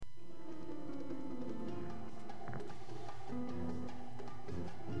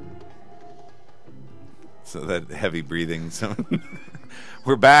So that heavy breathing. So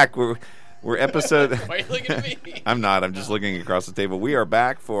we're back. We're episode. Why are you looking at me? I'm not. I'm just looking across the table. We are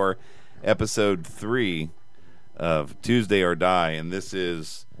back for episode 3 of Tuesday or Die, and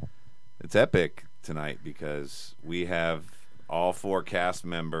it's epic tonight because we have all 4 cast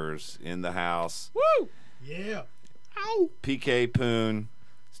members in the house. Woo! Yeah. Ow! PK Poon,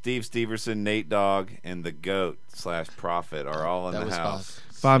 Steve Steverson, Nate Dogg, and the GOAT / Prophet are all in the house.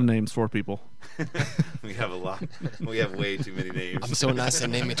 5 names, 4 people. We have a lot. We have way too many names. I'm so nice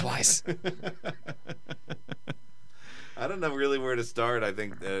and name me twice. I don't know really where to start. I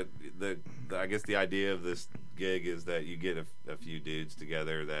think I guess the idea of this gig is that you get a few dudes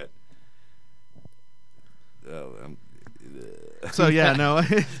together that. So yeah, no.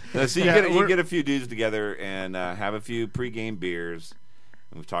 So you get a few dudes together and have a few pregame beers.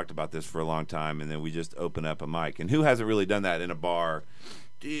 And we've talked about this for a long time, and then we just open up a mic. And who hasn't really done that in a bar?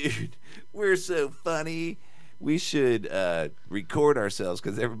 Dude, we're so funny. We should record ourselves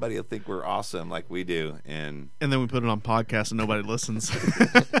because everybody will think we're awesome like we do. And then we put it on podcast and nobody listens.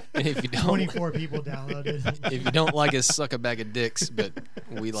 And if you don't, 24 people downloaded. if you don't like us, suck a bag of dicks. But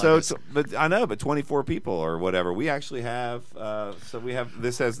we like us. But I know, but 24 people or whatever. We actually have. So we have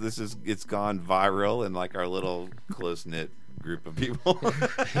it's gone viral in like our little close knit group of people.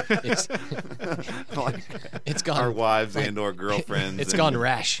 It's gone. Our wives and or girlfriends. It's gone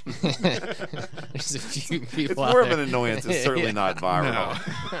rash. There's a few people. It's more of an annoyance. It's certainly not viral.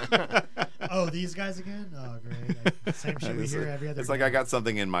 No. Oh, these guys again? Oh, great. Same shit we hear every other It's day. like I got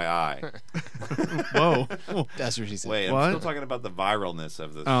something in my eye. Whoa. That's what she said. Wait, What? I'm still talking about the viralness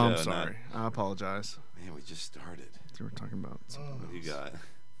of the show. I'm sorry. I apologize. Man, we just started. We were talking about. What do you got?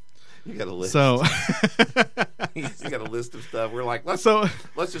 You got a list. So. You got a list of stuff. We're like, let's So.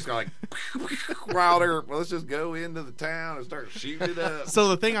 just go like Wilder. Let's just go into the town and start shooting it up. So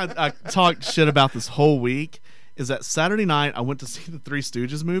the thing I talked shit about this whole week is that Saturday night I went to see the Three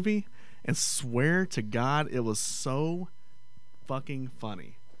Stooges movie, and swear to God, it was so fucking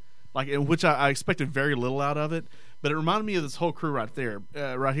funny. Like, in which I expected very little out of it, but it reminded me of this whole crew right there,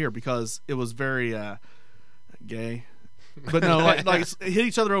 right here, because it was very gay. But no, like hit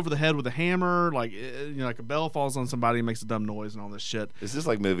each other over the head with a hammer, like like a bell falls on somebody and makes a dumb noise and all this shit. Is this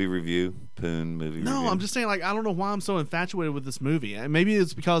like movie review? Poon movie review? No, I'm just saying, like, I don't know why I'm so infatuated with this movie. Maybe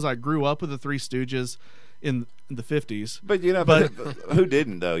it's because I grew up with the Three Stooges in the 50s. But but who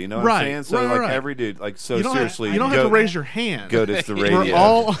didn't though? You know what Right, I'm saying? So right. Every dude, like, so You don't seriously, you don't have to raise your hand. Go to the radio. We're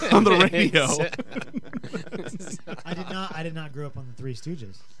all on the radio. I did not grow up on the Three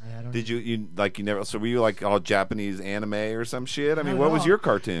Stooges. I don't Did you never? So were you like all Japanese anime or some shit? I mean, Not what at was all. your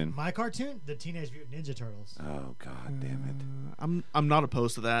cartoon? My cartoon, the Teenage Mutant Ninja Turtles. Oh God damn it! I'm not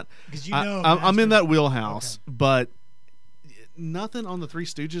opposed to that. Because you know, I'm in Master- that wheelhouse, Okay. but nothing on the Three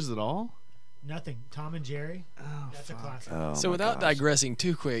Stooges at all. Nothing. Tom and Jerry. Oh, That's a classic. Oh, So my without gosh. digressing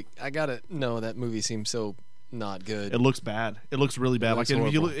too quick, I gotta know that movie seems so not good. It looks bad. It looks really bad. looks Like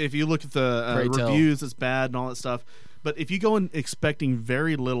horrible. if you look at the Pray tell. reviews, it's bad and all that stuff. But if you go in expecting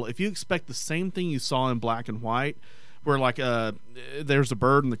very little, if you expect the same thing you saw in Black and White, where like there's a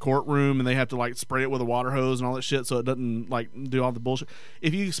bird in the courtroom and they have to like spray it with a water hose and all that shit so it doesn't like do all the bullshit.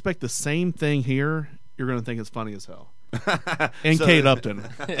 If you expect the same thing here, you're gonna think it's funny as hell. And So- Kate Upton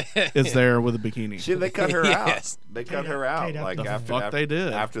is there with a bikini. Shit, they cut her Yes. out. They cut Kate her out. Upton. Like The after they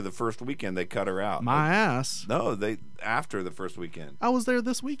did. after the first weekend, they cut her out. My ass. No, they after the first weekend. I was there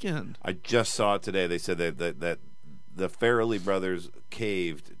this weekend. I just saw it today. They said that the Farrelly brothers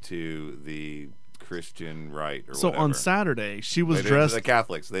caved to the Christian right or So whatever. on Saturday, she was They didn't- dressed. the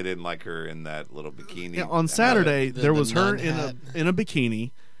Catholics. They didn't like her in that little bikini. Yeah, on Saturday, The there was her nun in a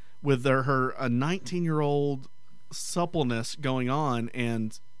bikini with her a 19-year-old suppleness going on,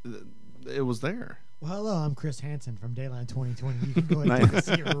 and it was there. Well, hello, I'm Chris Hansen from Dayline 2020. You can go ahead and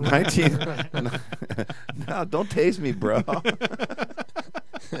see it right 19. No, don't tase me, bro.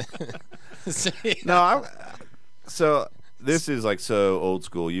 No, so this is like so old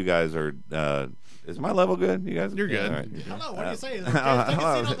school. You guys are. Is my level good? You guys, You're good. All right. Hello, what do you say? Take Hello.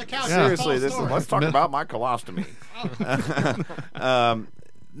 a seat on the couch. Yeah. Seriously, let's talk about my colostomy.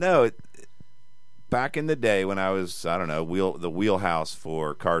 No, back in the day when I was, I don't know, the wheelhouse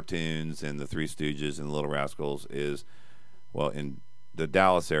for cartoons and the Three Stooges and the Little Rascals is, well, in the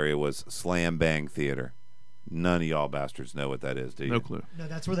Dallas area was Slam Bang Theater. None of y'all bastards know what that is, do you? No clue. No,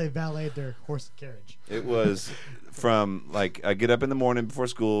 that's where they valeted their horse and carriage. It was from like I get up in the morning before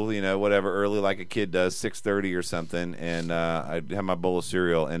school, whatever, early like a kid does, 6:30 or something, and I'd have my bowl of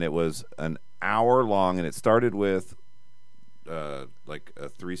cereal, and it was an hour long, and it started with like a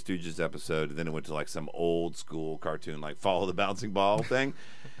Three Stooges episode, and then it went to like some old school cartoon, like Follow the Bouncing Ball thing.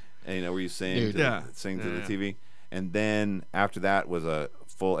 And where you sing, Dude. sing to Yeah. the TV. And then after that was a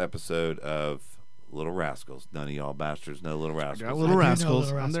full episode of Little Rascals. None of y'all bastards know Little Rascals. got I Little do know Rascals.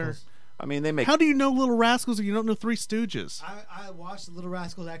 Little I'm there. Rascals. I mean, they make. How do you know Little Rascals if you don't know Three Stooges? I watched the Little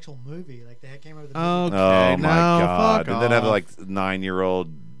Rascals actual movie. Like they came over the Oh, movie. Oh Okay, my no, God! fuck And then have off. like 9-year-old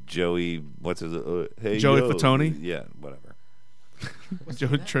Joey. What's his? Hey, Joey yo. Fatone? Yeah, whatever. Was Joe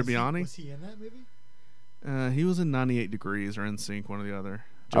he in that? Tribbiani? Was he in that movie? He was in 98 Degrees or NSYNC, one or the other.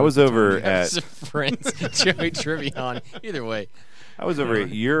 I was over That's at friends, Joey Tribbiani. Either way, at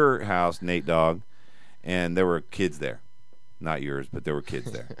your house, Nate Dogg, and there were kids there. Not yours, but there were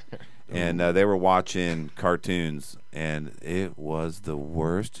kids there. And they were watching cartoons, and it was the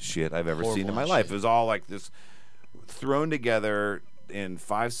worst shit I've ever seen in my Horrible life. shit. It was all like this thrown together in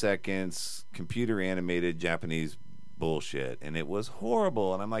 5 seconds, computer animated Japanese bullshit, and it was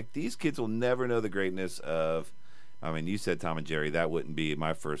horrible. And I'm like, these kids will never know the greatness of. I mean, you said Tom and Jerry. That wouldn't be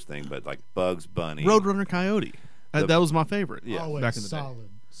my first thing, but like Bugs Bunny, Roadrunner Coyote. That was my favorite. Yeah. Always back in the day.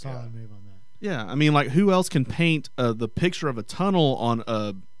 solid move on that. Yeah, I mean, like, who else can paint the picture of a tunnel on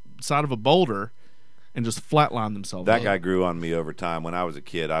a side of a boulder and just flatline themselves? That guy grew on me over time. When I was a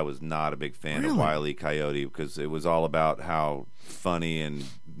kid, I was not a big fan of Really? Wile E. Coyote because it was all about how funny and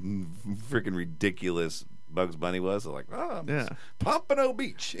freaking ridiculous Bugs Bunny was. Like, oh, Yeah. Pompano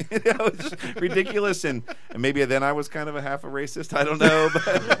Beach. It was just ridiculous, and maybe then I was kind of a half a racist. I don't know,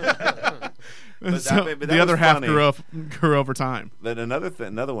 but So that the other was half funny. grew over time. But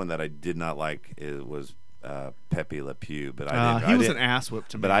another one that I did not like was Pepe Le Pew. But I didn't, He I was didn't- an ass whip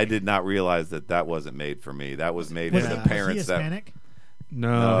to me. But I did not realize that wasn't made for me. That was made Was for he- the was parents. he Hispanic?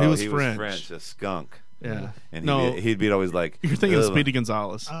 No, he was he French. was French, a skunk. Yeah. And No. he'd be always like, You're thinking of "Ugh, Speedy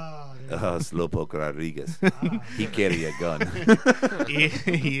Gonzalez. Slowpoke Rodriguez. He carry a gun.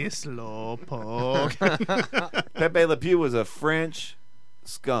 Yes, Slowpoke. Pepe Le Pew was a French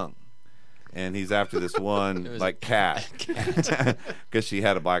skunk. And he's after this one was like cat because she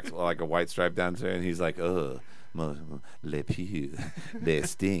had a white stripe down there, and he's like, "Oh, Le Pew, they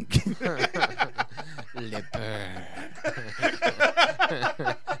stink."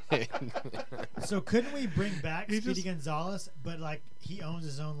 So couldn't we bring back He Speedy just- Gonzalez, but like he owns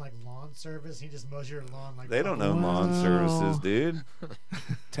his own like lawn service? He just mows your lawn like They don't own lawn Wow. services, dude.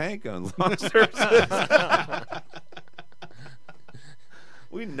 Tank owns lawn services.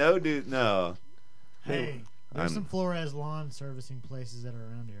 We know, dude. No, Hey, there's I'm- some Flores lawn servicing places that are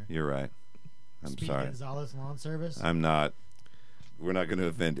around here. you're right. I'm Speedy sorry. Gonzalez lawn service. I'm not. We're not going to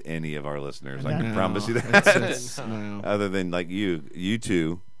offend any of our listeners. I No. can promise you It's- that. it's- no. Other than like you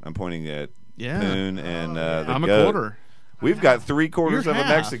two. I'm pointing at Yeah. Poon and the I'm a goat. quarter. We've got 3/4 You're of a half.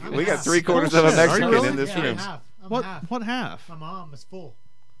 Mexican. I'm We got half. 3/4 of a Bullshit. Are you Mexican really? in this yeah, room. I'm half. I'm What? half. What half? My mom is full.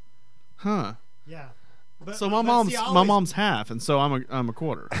 Huh? Yeah. But, So my but mom's see, I my always- mom's half, and so I'm a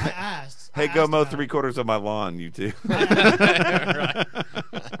quarter. I asked. Hey, I go asked mow about it. 3/4 of my lawn, you two.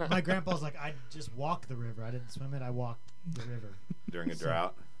 My grandpa's like, I just walked the river. I didn't swim it. I walked the river. During a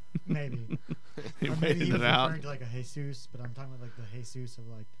drought. Maybe. He Or maybe waited he was it out. referring to like a Jesus, but I'm talking about like the Jesus of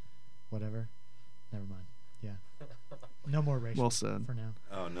like whatever. Never mind. Yeah. No more racial. Well said. For now.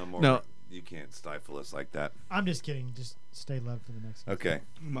 Oh, no more. No. You can't stifle us like that. I'm just kidding. Just stay love for the next. Okay.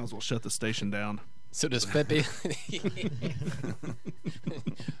 Might as well shut the station down. So does Pepe?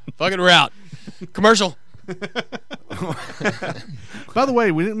 Fucking route. Commercial. By the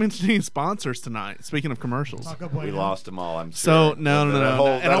way, we didn't mention any sponsors tonight. Speaking of commercials, Taco Bueno. We lost them all, I'm So, sure. no, no, That no, whole,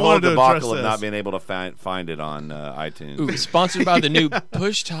 no. And that I whole wanted to debacle address of not this. being able to find it on iTunes. Ooh, sponsored by the new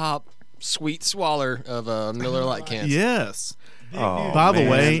Push Top Sweet Swaller of Miller Lite cans. yes. Big Oh, news. By the man.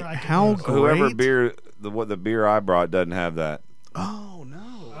 way, That's right, how good. Whoever great. beer, the beer I brought doesn't have that. Oh no.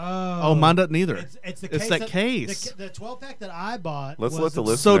 Oh, Oh, mine doesn't either. It's the It's case that case. The 12-pack that I bought. Let's was let the a-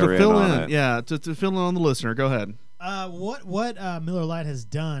 listener So to fill on in, it. yeah, to fill in on the listener, go ahead. What Miller Lite has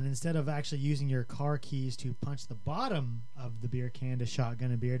done, instead of actually using your car keys to punch the bottom of the beer can to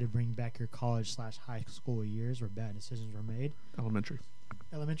shotgun a beer to bring back your college/high school years where bad decisions were made. Elementary.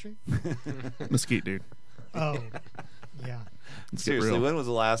 Elementary? Mesquite, dude. Oh, yeah. Let's get Seriously, real. when was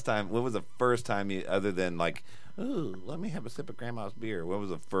the first time you, other than like, ooh, let me have a sip of grandma's beer? When was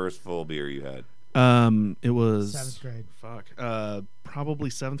the first full beer you had? It was 7th grade. Fuck. Probably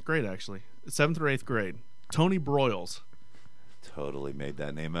 7th grade actually. 7th or 8th grade. Tony Broyles. Totally made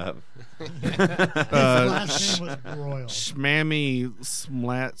that name up. His last name was Royal. Schmammy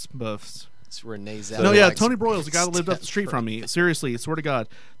Slats Buffs. It's Renee So- Zellweger. No, yeah, likes Tony Broyles, the guy that lived up the street Step from me. Seriously, swear to God,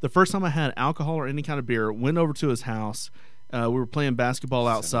 the first time I had alcohol or any kind of beer, went over to his house. We were playing basketball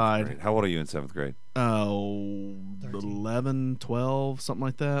Seventh outside. grade. How old are you in 7th grade? 13. 11, 12, something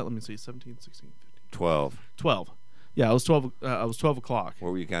like that. Let me see, 17, 16, 15. 12. 12. Yeah, I was 12. I was 12 o'clock.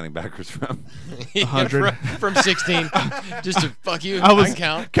 Where were you counting backwards from? 100. from 16, just to fuck you. I was- can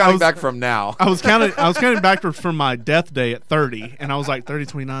count. Counting back from now. I was counting backwards from my death day at 30, and I was like 30,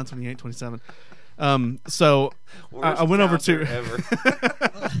 29, 28, 27. So I went over to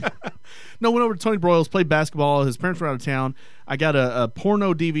went over to Tony Broyles, played basketball. His parents were out of town. I got a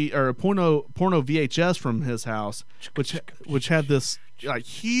porno DV or a porno VHS from his house, which had this like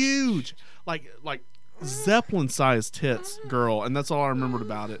huge like Zeppelin sized tits girl, and that's all I remembered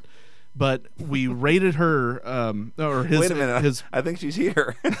about it. But we rated her or his. Wait a minute. His, Oh, I think she's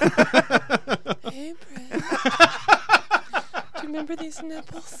here. Hey, Brad. Do you remember these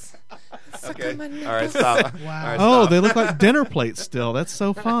nipples? Suck Okay. on my nipples. All right, stop. Wow. All right, oh, stop. they look like dinner plates still. That's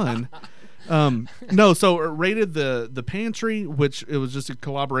so fun. No, so it rated the pantry, which it was just a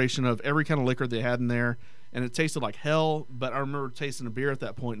collaboration of every kind of liquor they had in there, and it tasted like hell. But I remember tasting a beer at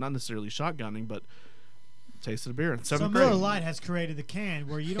that point, not necessarily shotgunning, but tasted a beer. So Seventh Miller grade. Lite has created the can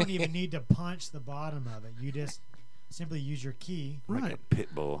where you don't even need to punch the bottom of it. You just simply use your key Like Right. a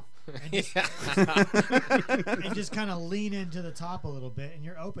pit bull. and just, and just kind of lean into the top a little bit, and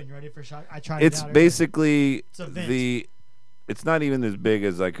you're open. You're ready for shot. I tried It's it out. basically It's a vent. It's not even as big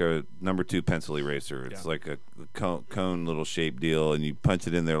as like a number 2 pencil eraser. It's Yeah. like a cone little shaped deal, and you punch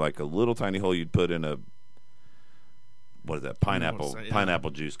it in there like a little tiny hole you'd put in a what is that pineapple say, yeah.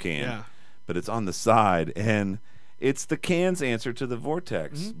 pineapple juice can. Yeah. But it's on the side, and it's the can's answer to the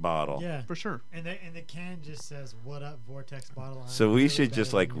Vortex bottle. Yeah, For sure. and the can just says "What up, Vortex bottle." So I'm we really should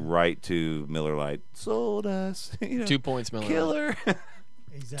just better like than you." write to Miller Lite. Sold us. 2 points, Miller. Killer.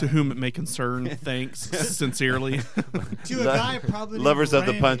 Exactly. To whom it may concern, thanks sincerely. To a guy probably named Lovers of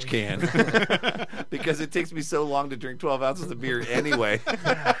the Randy. punch can. Because it takes me so long to drink 12 ounces of beer anyway.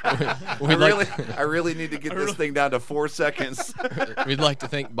 I really need to get this thing down to 4 seconds. We'd like to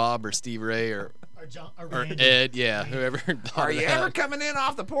thank Bob or Steve Ray or Or or Randy. Ed, yeah, whoever. thought Are of you that. ever coming in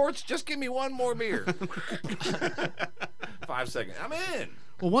off the porch? Just give me one more beer. 5 seconds. I'm in.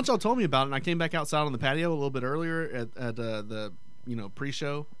 Well, once y'all told me about it, and I came back outside on the patio a little bit earlier at the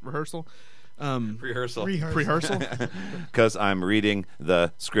pre-show rehearsal. Rehearsal. Rehearsal. Because I'm reading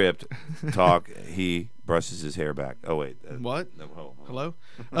the script. Talk. He brushes his hair back. Oh, wait. What? No, hold on.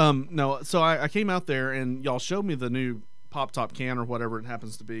 Hello? No, so I came out there, and y'all showed me the new Pop Top can or whatever it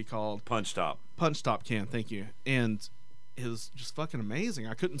happens to be called. Punch top. Punch Top can, thank you. And it was just fucking amazing.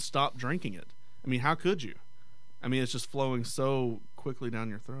 I couldn't stop drinking it. I mean, how could you? I mean, it's just flowing so quickly down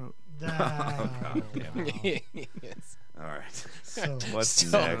your throat. Wow. Yes. All right. So What's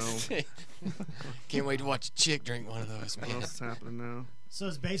So- next? Can't wait to watch a chick drink one of those, What man. else is happening now? So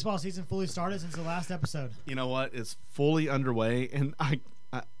is baseball season fully started since the last episode? You know what? It's fully underway, and I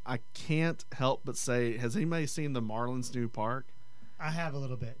can't help but say, has anybody seen the Marlins new park? I have a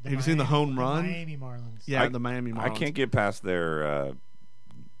little bit. Have you seen the home run? Miami Marlins. Yeah, I- the Miami Marlins. I can't get past their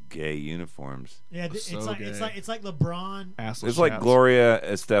gay uniforms. Yeah, That's it's so like gay. it's like LeBron. Assless It's like chaps. Gloria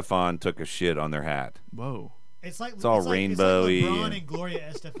Estefan took a shit on their hat. Whoa. It's like all it's like rainbowy LeBron and- and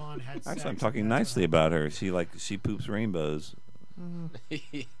Gloria Estefan had sex. Actually, I'm talking and that's nicely what about her. She poops rainbows.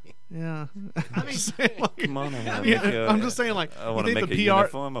 Yeah. I mean, Come on, I wanna mean, make a- I'm just saying, like, I you want to think make the a PR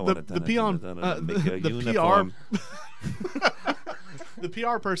uniform. I the- want the PR make a the uniform. The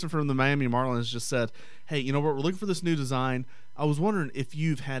PR person from the Miami Marlins just said, "Hey, you know what? We're looking for this new design. I was wondering if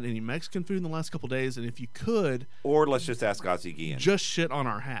you've had any Mexican food in the last couple days, and if you could, Or let's just ask Ozzie Guillen. just shit on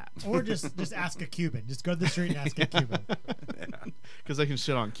our hat or just ask a Cuban. Just go to the street and ask a Cuban. because they can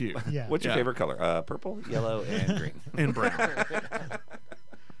shit on cue Yeah. What's your Yeah. favorite color? Purple, yellow, and green. and brown."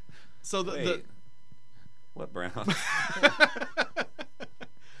 So the Wait. What brown? I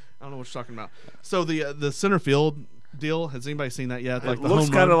don't know what you're talking about. So the center field deal, has anybody seen that yet? Like It the looks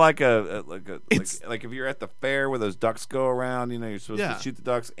home kind run? of like It's- like if you're at the fair where those ducks go around. You know, you're supposed Yeah. to shoot the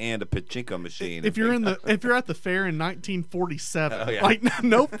ducks and a pachinko machine. if you're if you're at the fair in 1947, Oh, yeah. like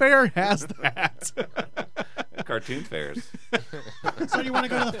no fair has that. cartoon fairs, So you want to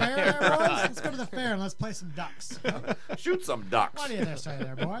go to the fair, there, boys? Let's go to the fair and let's play some ducks. shoot some ducks. What do you say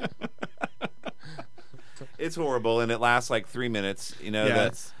there, boy? It's horrible, and it lasts like 3 minutes. You know Yeah, that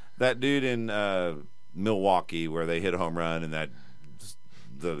it's- that dude in Milwaukee where they hit a home run and that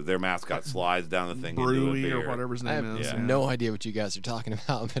their mascot slides down the thing into a Brewy beer. or whatever his I name have is. Yeah. no idea what you guys are talking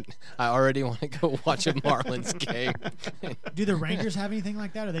about, but I already want to go watch a Marlins game. Do the Rangers have anything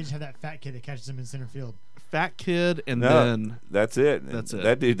like that, or they just have that fat kid that catches them in center field? Fat kid, and No, then that's it. That's it.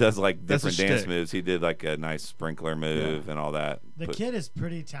 That dude does like That's a different dance shtick. moves. He did like a nice sprinkler move and all that. The But- kid is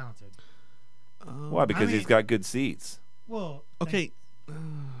pretty talented. Why? Because I he's mean- got good seats. Well, okay.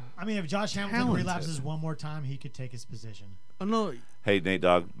 I mean, if Josh Hamilton Talented. relapses one more time, he could take his position. Oh no, Hey, Nate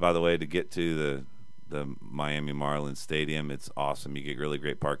Dogg. By the way, to get to the Miami Marlins Stadium. It's awesome. You get really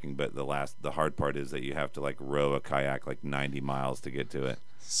great parking, but the hard part is that you have to like row a kayak like 90 miles to get to it.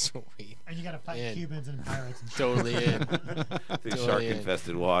 Sweet. And you got to fight Man. Cubans and pirates and shit. Totally in. Through Totally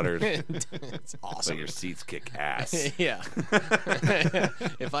shark-infested waters, It's but awesome. your seats kick ass. Yeah.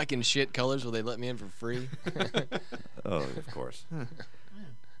 If I can shit colors, will they let me in for free? Oh, of course.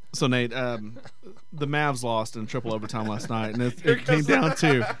 So Nate, the Mavs lost in triple overtime last night, and it came down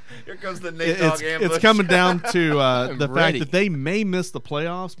to Here comes the Nate Dogg ambush. it's coming down to the ready. fact that they may miss the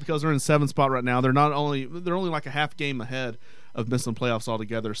playoffs because they're in 7th spot right now. They're only like a half game ahead of missing playoffs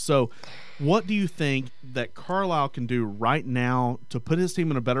altogether. So, what do you think that Carlisle can do right now to put his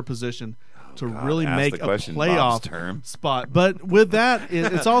team in a better position to really ask make the a question, playoff Bob's term. spot? But with that,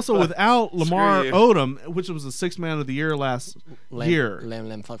 it's also without Lamar you. Odom, which was the 6th man of the year last year.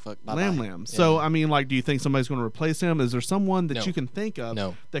 Lamb, fuck, bye-bye. Lamb. Yeah. So, I mean, like, do you think somebody's going to replace him? Is there someone that No. you can think of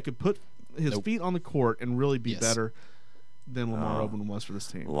No. that could put his Nope. feet on the court and really be Yes. better than Lamar Oh. Odom was for this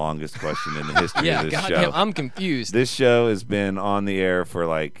team? Longest question in the history Yeah, of this goddamn, show. I'm confused. This show has been on the air for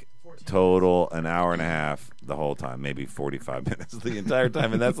like total an hour and a half the whole time, maybe 45 minutes the entire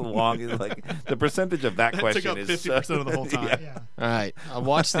time, and that's a long. Like the percentage of that That question took up is 50% of the whole time. Yeah. Yeah. All right, I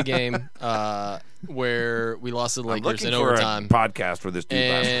watched the game where we lost to the I'm Lakers looking in for overtime. a podcast where this dude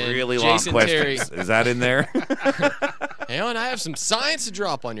asks And really long Jason questions. Terry- Is that in there? Hang on, I have some science to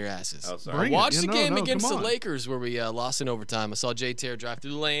drop on your asses. Oh, sorry. I Bring it. watched Yeah, the no, game no, against come the on. Lakers where we lost in overtime. I saw Jay Terry drive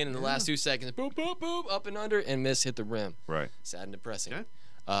through the lane in the last 2 seconds, boop, boop, boop, up and under, and hit the rim. Right. Sad and depressing. Okay.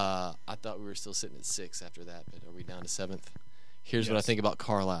 I thought we were still sitting at 6 after that, but are we down to 7th? Here's what I Yes. think about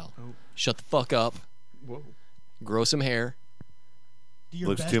Carlisle. Oh. Shut the fuck up. Whoa. Grow some hair. Do your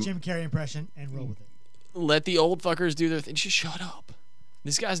Looks best too- Jim Carrey impression and roll with it. Let the old fuckers do their thing. Just shut up.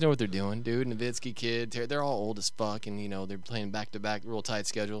 These guys know what they're doing, dude. Nowitzki, kid, they're all old as fuck, and they're playing back to back, real tight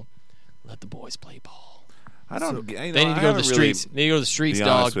schedule. Let the boys play ball. I don't. They need to go to the streets. They need to go to the To streets, be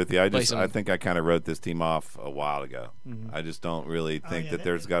dog. honest with you, Play some- I think I kind of wrote this team off a while ago. I just don't really think yeah, that they-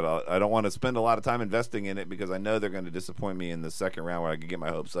 there's got. I don't want to spend a lot of time investing in it because I know they're going to disappoint me in the second round where I could get my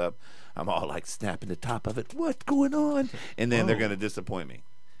hopes up. I'm all like snapping the top of it. What's going on? And then they're going to disappoint me.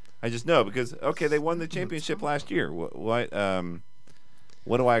 I just know because they won the championship last year. What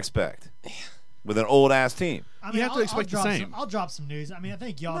do I expect with an old ass team? I You have to expect the drop same. I'll drop some news. I mean, I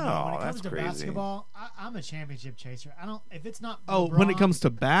think y'all No, know when it that's comes to crazy. basketball, I'm a championship chaser. I don't. If it's not Oh, LeBron, when it comes to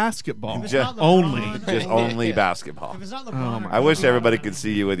basketball, If it's Just- not only. LeBron Just or- only Yeah. basketball. If it's not Oh LeBron, my or I wish Kobe, everybody I could don't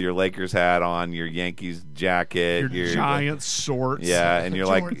see you with your Lakers hat on, your Yankees jacket, your giant shorts. yeah, and you're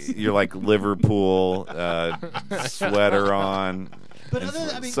Jorts. like Liverpool sweater on. But And other,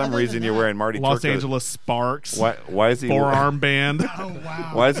 for I mean, some other reason than you're that- wearing Marty Los Turco's. Angeles Sparks. Why is he Forearm band. Oh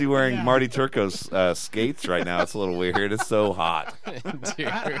wow! Why is he wearing Yeah. Marty Turco's skates right now? It's a little weird. It's so hot. Dude.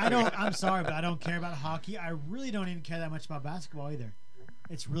 I don't. I'm sorry, but I don't care about hockey. I really don't even care that much about basketball either.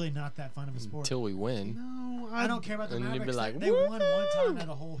 It's really not that fun of a sport. Until we win. No, I don't care about the And you'd be Mavericks. like, They won one time "Woo!" out of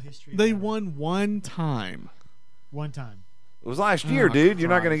the whole history. of They Mavericks. won one time. one time. It was last year, Oh, dude. You're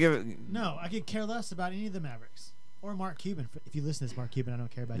not going to Christ. give it. No, I could care less about any of the Mavericks or Mark Cuban. If you listen to this, Mark Cuban, I don't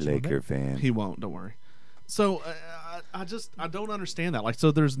care about you. one Laker bit. fan. He won't. Don't worry. So I don't understand that. Like,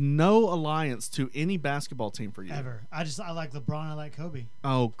 so there's no alliance to any basketball team for you. Ever. I like LeBron. I like Kobe.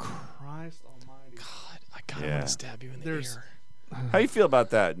 Oh Christ Almighty! God, I kind of Yeah. want to stab you in the There's- ear. How you feel about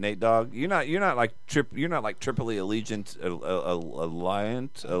that, Nate Dogg? You're not like Tripoli Allegiant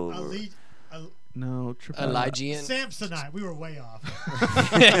Alliant. Elite. No, triple. Elijah. Samsonite. We were way off.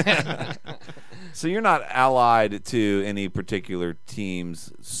 So you're not allied to any particular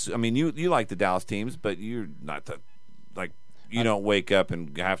teams. I mean, you like the Dallas teams, but you're not you don't wake up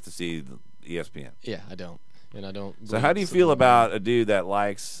and have to see the ESPN. Yeah, I don't. And I don't. So how do you feel about a dude that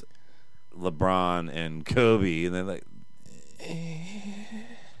likes LeBron and Kobe, and then like?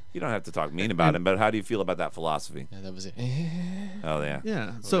 You don't have to talk mean about him, but how do you feel about that philosophy? Yeah, that was it. Oh yeah.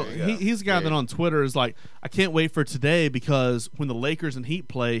 Yeah. So there you go. he's a guy that on Twitter is like, I can't wait for today because when the Lakers and Heat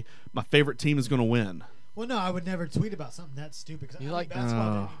play, my favorite team is going to win. Well, no, I would never tweet about something that stupid because You like- basketball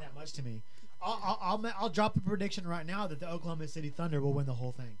Oh. doesn't mean that much to me. I'll drop a prediction right now that the Oklahoma City Thunder will win the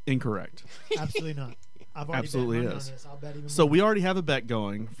whole thing. Incorrect. Absolutely not. I've already Absolutely bet money is. on this. I'll bet even So more. we already have a bet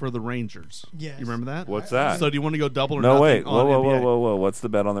going for the Rangers. Yes. You remember that? What's that? So do you want to go double or No, nothing wait. on NBA? Whoa. What's the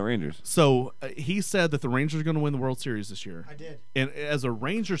bet on the Rangers? So he said that the Rangers are going to win the World Series this year. I did. And as a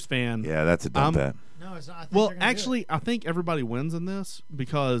Rangers fan, Yeah, that's a dumb bet. No, it's not. I think well, they're gonna do actually, I think everybody wins in this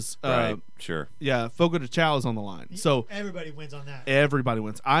because, Right. Sure. yeah, Fogo de Chao is on the line. it. So Everybody wins on that. everybody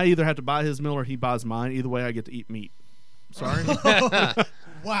wins. I either have to buy his meal or he buys mine. Either way, I get to eat meat. Sorry.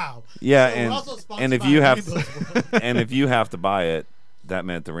 Wow. Yeah, So we're and also sponsored and if by you have Rainbow's World. and if you have to buy it, that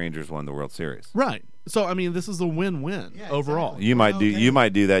meant the Rangers won the World Series. Right. So I mean, this is a win-win Yeah, overall. exactly. You might do Okay. you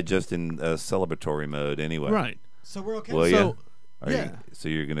might do that just in celebratory mode anyway. Right. So we're okay. Well, So Are yeah, you, so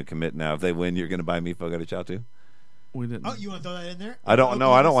you're going to commit now? If they win, you're going to buy me Fogo de Chao too? we didn't. Oh, you want to throw that in there? I don't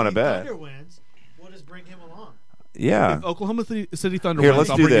know. I don't wanna bet. Thunder wins. We'll just bring him along. Yeah. If Oklahoma City Thunder Here, wins, let's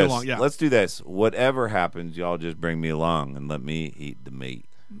I'll do bring you this. along. Yeah. Let's do this. Whatever happens, y'all just bring me along and let me eat the meat.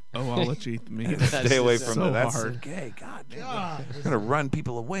 Oh, I'll let you eat the meat. That's Stay away just from so the that's hard. okay. God damn. God. We're gonna run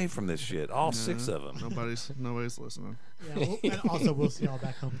people away from this shit. All 6 of them. Nobody's listening. Yeah, and also, we'll see y'all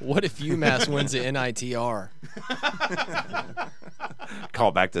back home. What if UMass wins the NITR?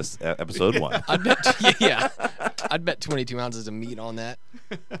 Call back to episode 1. I'd bet. Yeah, I'd bet 22 ounces of meat on that.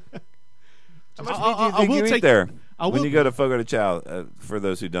 I will take there. I When will- you go to Fogo de Chao, for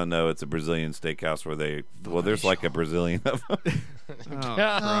those who don't know, it's a Brazilian steakhouse where there's like a Brazilian of them. Oh, Oh,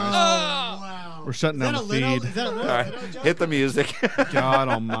 Christ. wow. We're shutting Is down that the a little? feed. Is that a All little? right, hit the music. God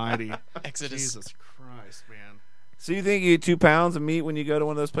Almighty. Exodus. Jesus Christ, man. So you think you eat 2 pounds of meat when you go to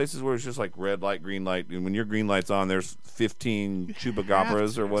one of those places where it's just like red light, green light, and when your green light's on, there's 15 chupacabras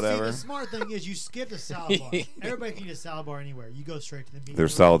or See, whatever. the smart thing is you skip the salad bar. Everybody can eat a salad bar anywhere. You go straight to the meat.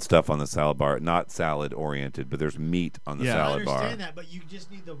 There's solid stuff on the salad bar, not salad oriented, but there's meat on the Yeah. I salad bar. understand that, but you just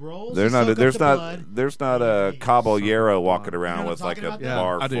need the rolls. There's to not soak there's up the not blood. there's not and a meat. caballero walking You around know what with I'm like talking a about? Yeah,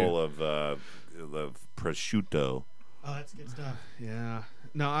 bar I do. full of prosciutto. Oh, that's good stuff. Yeah.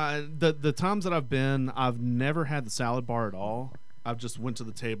 No, the times that I've been, I've never had the salad bar at all. I've just went to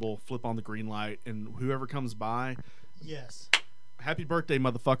the table, flip on the green light, and whoever comes by, Yes. happy birthday,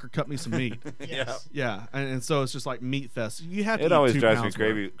 motherfucker, cut me some meat. Yes. Yeah, and so it's just like meat fest. You have to It eat always 2 drives me pounds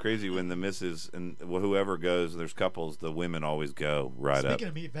worth. crazy when the missus and whoever goes, there's couples, the women always go right Speaking up.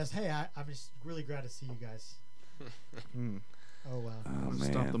 of Meat Fest, hey, I'm just really glad to see you guys. Mm. Oh wow. Oh,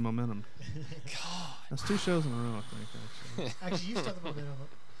 Stop man. the momentum. God. That's 2 shows in a row, I think. Actually. Actually, you stopped the momentum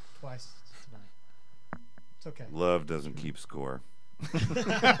twice tonight. It's okay. Love doesn't keep score.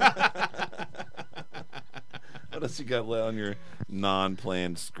 What else you got left on your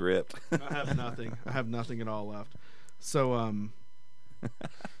non-planned script? I have nothing. I have nothing at all left. So,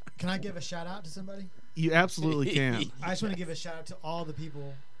 Can I give a shout out to somebody? you absolutely can. I just want to give a shout out to all the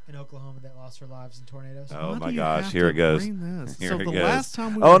people in Oklahoma that lost their lives in tornadoes. Oh Why my do you gosh, have here to it goes. bring this? Here So it the goes. last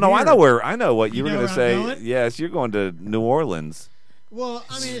time we Oh were no, here, I know what you You were know going to where I'm say. going? Yes, you're going to New Orleans. Well,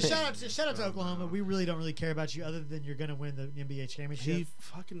 I mean, shout out to Oklahoma. We really don't really care about you other than you're going to win the NBA championship. He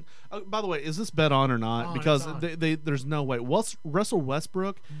fucking. Oh, by the way, is this bet on or not? On, Because it's on. there's no way. Russell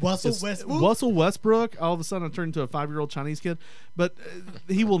Westbrook. Russell is- Westbrook? Russell Westbrook. All of a sudden, turned into a 5-year-old Chinese kid, but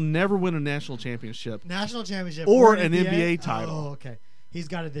he will never win a national championship. National championship Or an NBA title. Oh, okay. He's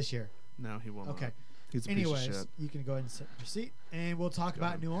got it this year. No, he will not. Okay. He's a Anyways, piece of shit. you can go ahead and sit your seat, and we'll talk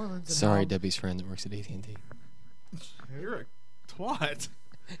about New Orleans. And Sorry, how- Debbie's friend that works at AT&T. You're a twat.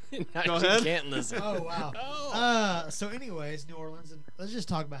 Now Go she ahead. can't listen. Oh wow. So, anyways, New Orleans, and let's just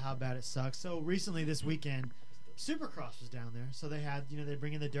talk about how bad it sucks. So recently, this weekend, Supercross was down there. So they had, they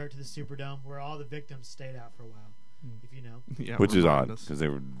bring in the dirt to the Superdome, where all the victims stayed out for a while. If you know. Yeah, Which is remind odd us. because they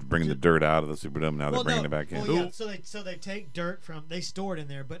were bringing the dirt out of the Superdome. Now they're bringing it back in. Well, yeah. So they take dirt from they store it in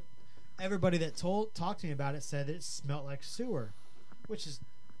there, but everybody that talked to me about it said that it smelled like sewer, which is,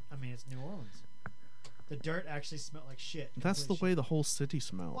 I mean, it's New Orleans. The dirt actually smelled like shit. That's the Complete way shit. the whole city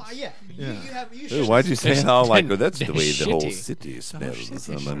smells. Well, yeah. Yeah. You Ooh, should. why'd you say it all like that's the They're way the whole shitty. city smells?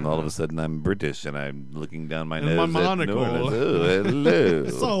 shitty. And then all of a sudden I'm British and I'm looking down my And nose my at New monocle. Orleans. Oh, hello.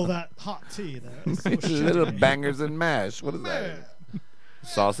 So that hot tea there. It's so shitty. Little bangers and mash. What is that? Man,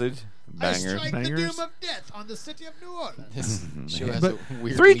 Sausage? I Bangers? strike the Bangers? doom of death on the city of New Orleans. This show has But a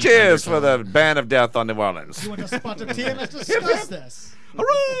weird 3 weed cheers for undertone. the band of death on New Orleans. You want a spot of tea? Let's discuss this.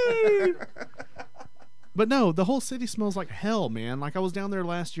 Hooray! But no, the whole city smells like hell, man. Like I was down there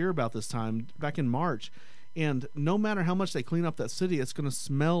last year about this time, back in March, and no matter how much they clean up that city, it's going to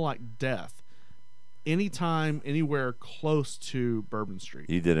smell like death. Anytime, anywhere close to Bourbon Street.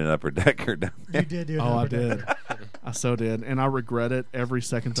 You did an upper decker down there. You did do it. Oh, I Upper did. Decker. I so did, and I regret it every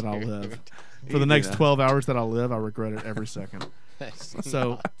second that I live. For the You next know. 12 hours that I live, I regret it every second.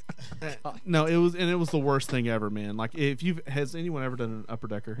 So, no, it was the worst thing ever, man. Like, has anyone ever done an upper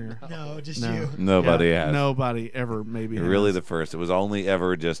decker here? No, just No. you. Nobody Yeah, has. Nobody ever maybe You're has. really the first. It was only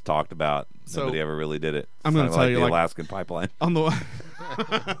ever just talked about. So, Nobody ever really did it. I'm gonna It's tell like you, the like- Alaskan pipeline. on the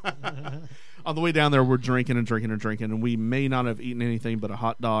on the way down there, we're drinking and drinking and drinking, and we may not have eaten anything but a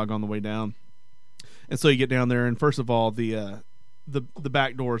hot dog on the way down. And so you get down there, and first of all, the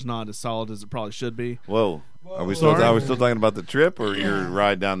back door is not as solid as it probably should be. Whoa. Whoa. Are we still Sorry? talking about the trip or your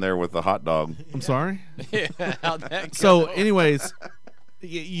ride down there with the hot dog? I'm sorry. Yeah, how'd that So, go? anyways,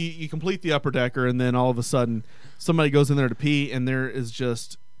 you complete the upper decker, and then all of a sudden, somebody goes in there to pee, and there is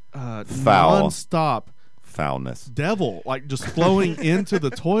just Foul. nonstop Foulness. devil, like just flowing into the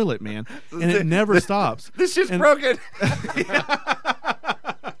toilet, man, and it never stops. This shit's And- broken.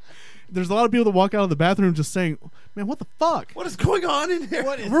 There's a lot of people that walk out of the bathroom just saying, "Man, what the fuck? What is going on in here?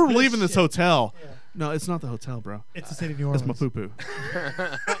 What is We're this leaving this shit? hotel." Yeah. No, it's not the hotel, bro. It's the city of New It's Orleans. my poo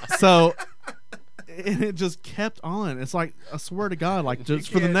poo. So, and it just kept on. It's like, I swear to God, like just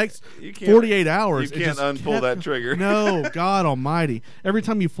for the can't- next you can't- 48 hours, You it can't just unpull kept- that trigger. No, God Almighty! Every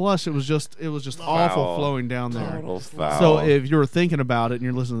time you flush, it was just awful Foul. flowing down there. Total foul. So if you're thinking about it and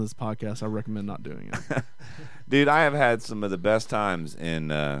you're listening to this podcast, I recommend not doing it. Dude, I have had some of the best times in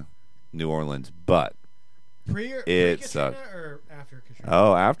New Orleans, but Pre-Katrina sucked. or after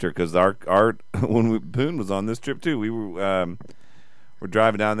Katrina? after, because our when Boone was on this trip too, we were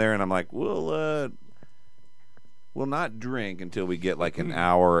driving down there, and I'm like, we'll not drink until we get like an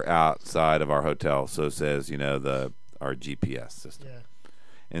hour outside of our hotel. So says our GPS system. Yeah.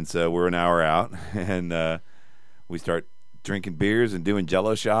 And so we're an hour out, and we start drinking beers and doing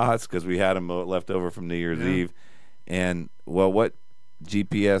Jello shots because we had them left over from New Year's Eve. And well, what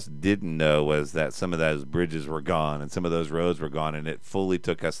GPS didn't know was that some of those bridges were gone and some of those roads were gone, and it fully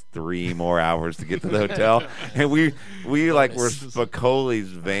took us 3 more hours to get to the hotel. And we like were Spicoli's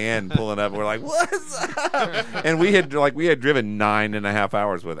van pulling up. And we're like, what's up? And we had driven 9.5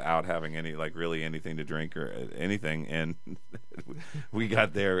 hours without having really anything to drink or anything. And we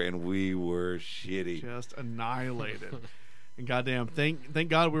got there and we were shitty. Just annihilated. And goddamn, thank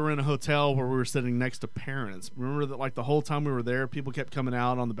God we were in a hotel where we were sitting next to parents. Remember that, like the whole time we were there, people kept coming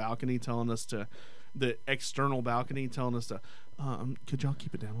out on the balcony telling us to, the external balcony telling us to, could y'all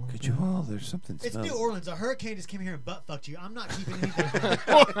keep it down a little Could bit? you all? There's something. It's smelling. New Orleans. A hurricane just came here and butt fucked you. I'm not keeping anything.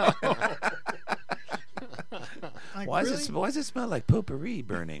 Like, Why really? does it smell like potpourri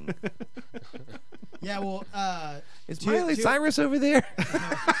burning? Yeah, well, Is Two- Miley two- Cyrus over there?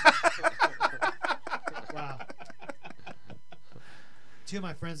 wow. 2 of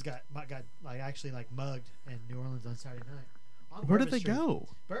my friends got actually mugged in New Orleans on Saturday night. On Where did Bourbon they Street. go?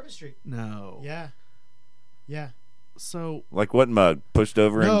 Bourbon Street. No. Yeah. Yeah. So Like what mug? Pushed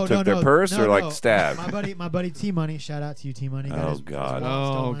over and took their purse, or like stabbed? My buddy T Money. Shout out to you, T Money. Got Oh, his God. wallet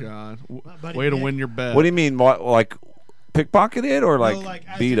oh stolen. God, My buddy way to Nick- win your bet. What do you mean? What, like pickpocketed or No, like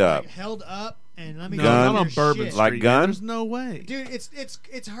as beat in, up? held up and let me No, go Gun? not through on your Bourbon shit. Street. Like man. gun? There's no way. Dude,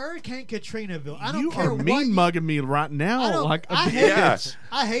 it's Hurricane Katrinaville. I don't You care are what mean you- mugging me right now, I don't- like a I hate Yeah. it.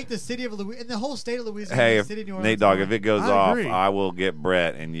 I hate the city of Louisiana and the whole state of Louisiana. Hey, the if, city of New Orleans. Nate Dogg, if it goes I off, agree. I will get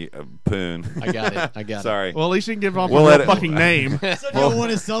Brett and you, Poon. I got it. I got Sorry. Well, at least you can give off We'll a let real it- fucking name. So do you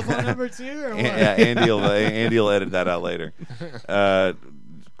want his cell phone number too, or what? Yeah, Andy will edit that out later.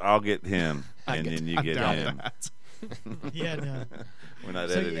 I'll get him, and then you get Doubt him. that. Yeah, no. We're not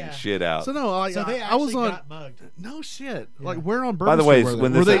So, editing yeah. shit out. So no, So they I was actually on. got mugged. No shit. Yeah. Like where on Bourbon By the way, Street were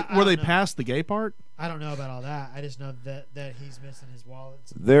when they? Were this- they, I were they don't know. past the gay part? I don't know about all that. I just know that he's missing his wallet.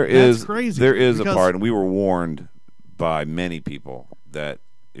 There That's is crazy, there is a because- part, and we were warned by many people that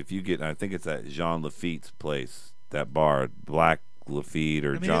if you get, I think it's at Jean Lafitte's place, that bar, Black Lafitte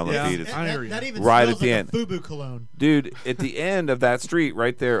or John yeah. Lafitte. I hear that, ya. that even Right smells at the like end. a FUBU cologne. Dude, at the end of that street,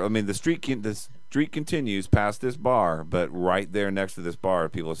 right there. I mean, the street continues past this bar, but right there next to this bar,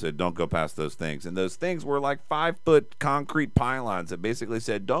 people said, "Don't go past those things." And those things were like 5-foot concrete pylons that basically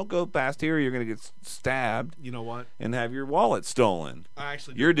said, "Don't go past here. You're going to get stabbed You know what? and have your wallet stolen." I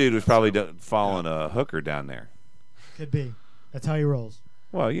actually Your dude was probably following a hooker down there. Could be. That's how he rolls.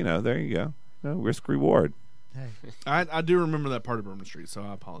 Well, there you go. No risk reward. Hey, I do remember that part of Bourbon Street, so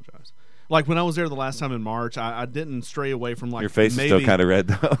I apologize. Like when I was there the last time in March, I didn't stray away from like Your face maybe, is still kind of red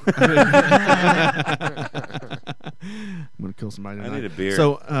though. I'm gonna kill somebody I tonight. need a beer.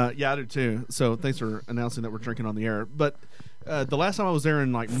 So yeah, I do too. So thanks for announcing that we're drinking on the air. But the last time I was there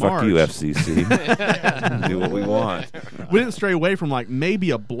in like Fuck March, you, FCC. Do what we want. we didn't stray away from like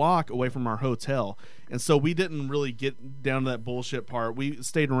maybe a block away from our hotel, and so we didn't really get down to that bullshit part. We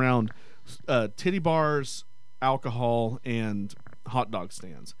stayed around titty bars, alcohol, and hot dog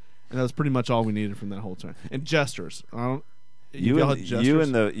stands, and that was pretty much all we needed from that whole time. And jesters. I don't. You y'all and, had you jesters?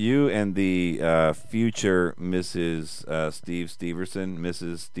 and the future Mrs.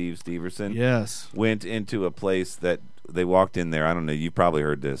 Mrs. Steve Steverson Yes. went into a place that they walked in there. I don't know. You probably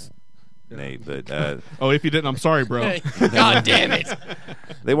heard this, Nate, but Oh, if you didn't, I'm sorry, bro. God damn it!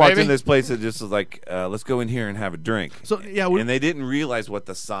 they walked Maybe. in this place that just was like, let's go in here and have a drink. So yeah, we, And they didn't realize what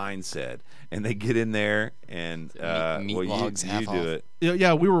the sign said. And they get in there and Meat well, logs, you half do off. it.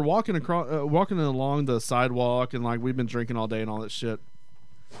 yeah, we were walking across, walking along the sidewalk, and like we've been drinking all day and all that shit.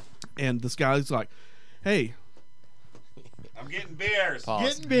 And this guy's like, "Hey, I'm getting beers. Pause.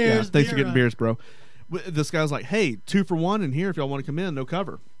 getting beers. yeah, thanks for beer getting up. beers, bro." This guy's like, "Hey, 2 for $1 in here if y'all want to come in, no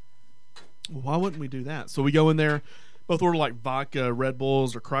cover." well, why wouldn't we do that? So we go in there, both order like vodka, Red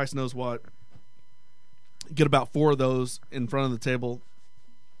Bulls, or Christ knows what. Get about 4 of those in front of the table,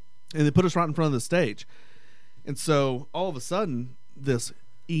 and they put us right in front of the stage. And so all of a sudden, this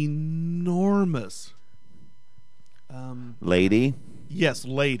enormous Lady, yes,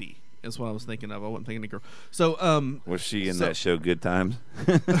 lady is what I was thinking of. I wasn't thinking of girl. So was she in that show Good Times?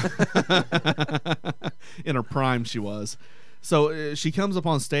 in her prime, she was. So she comes up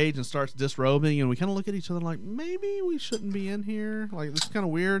on stage and starts disrobing, and we kind of look at each other like, maybe we shouldn't be in here. Like, this is kind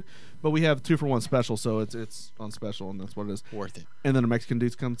of weird. But we have 2-for-1 special, so it's on special, and that's what it is. Worth it. And then a Mexican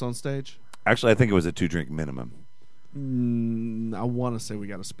dude comes on stage. Actually, I think it was a 2-drink minimum. I want to say we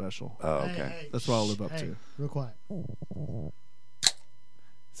got a special. Oh, okay. Hey, That's what I'll live up hey, to. Real quiet.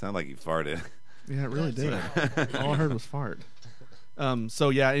 Sounded like you farted. Yeah, it really did. All I heard was fart. So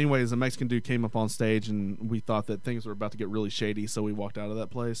yeah, anyways, a Mexican dude came up on stage, and we thought that things were about to get really shady, so we walked out of that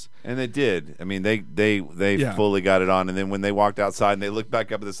place. And they did. I mean, they Yeah. fully got it on. And then when they walked outside and they looked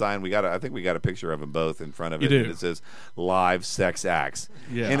back up at the sign, I think we got a picture of them both in front of You it. do. And it says live sex acts.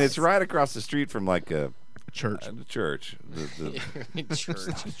 Yeah. And it's right across the street from like a Church. church.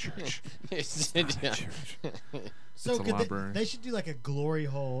 Church. Yeah. So It's a could library. they should do like a glory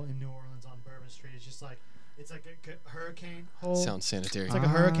hole in New Orleans on Bourbon Street. It's just like it's like a hurricane hole. Sounds sanitary. It's like a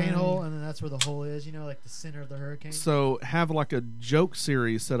hurricane hole, and then that's where the hole is. You know, like the center of the hurricane. So have like a joke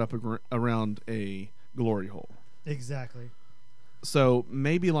series set up around a glory hole. Exactly. So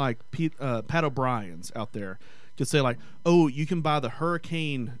maybe like Pat O'Brien's out there could say like, oh, you can buy the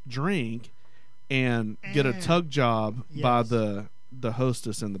hurricane drink and get a And- tug job by Yes. the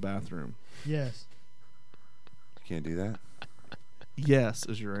hostess in the bathroom. Yes. Can't do that. Yes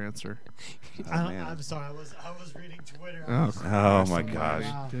is your answer. Oh, man. I'm sorry. I was reading Twitter. Oh, Oh my gosh.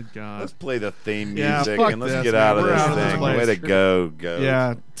 Wow. Good God. Let's play the theme Yeah, music fuck and let's this, get man. out of We're this out of this thing. place. Way to go.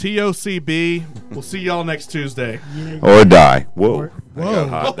 Yeah, TOCB. We'll see y'all next Tuesday. Yeah, Or die. Whoa. Or- I got whoa.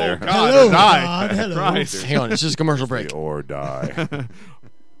 hot there. God, Hello, die. God, hello. Christ. Hang on, it's just a commercial break. Or die.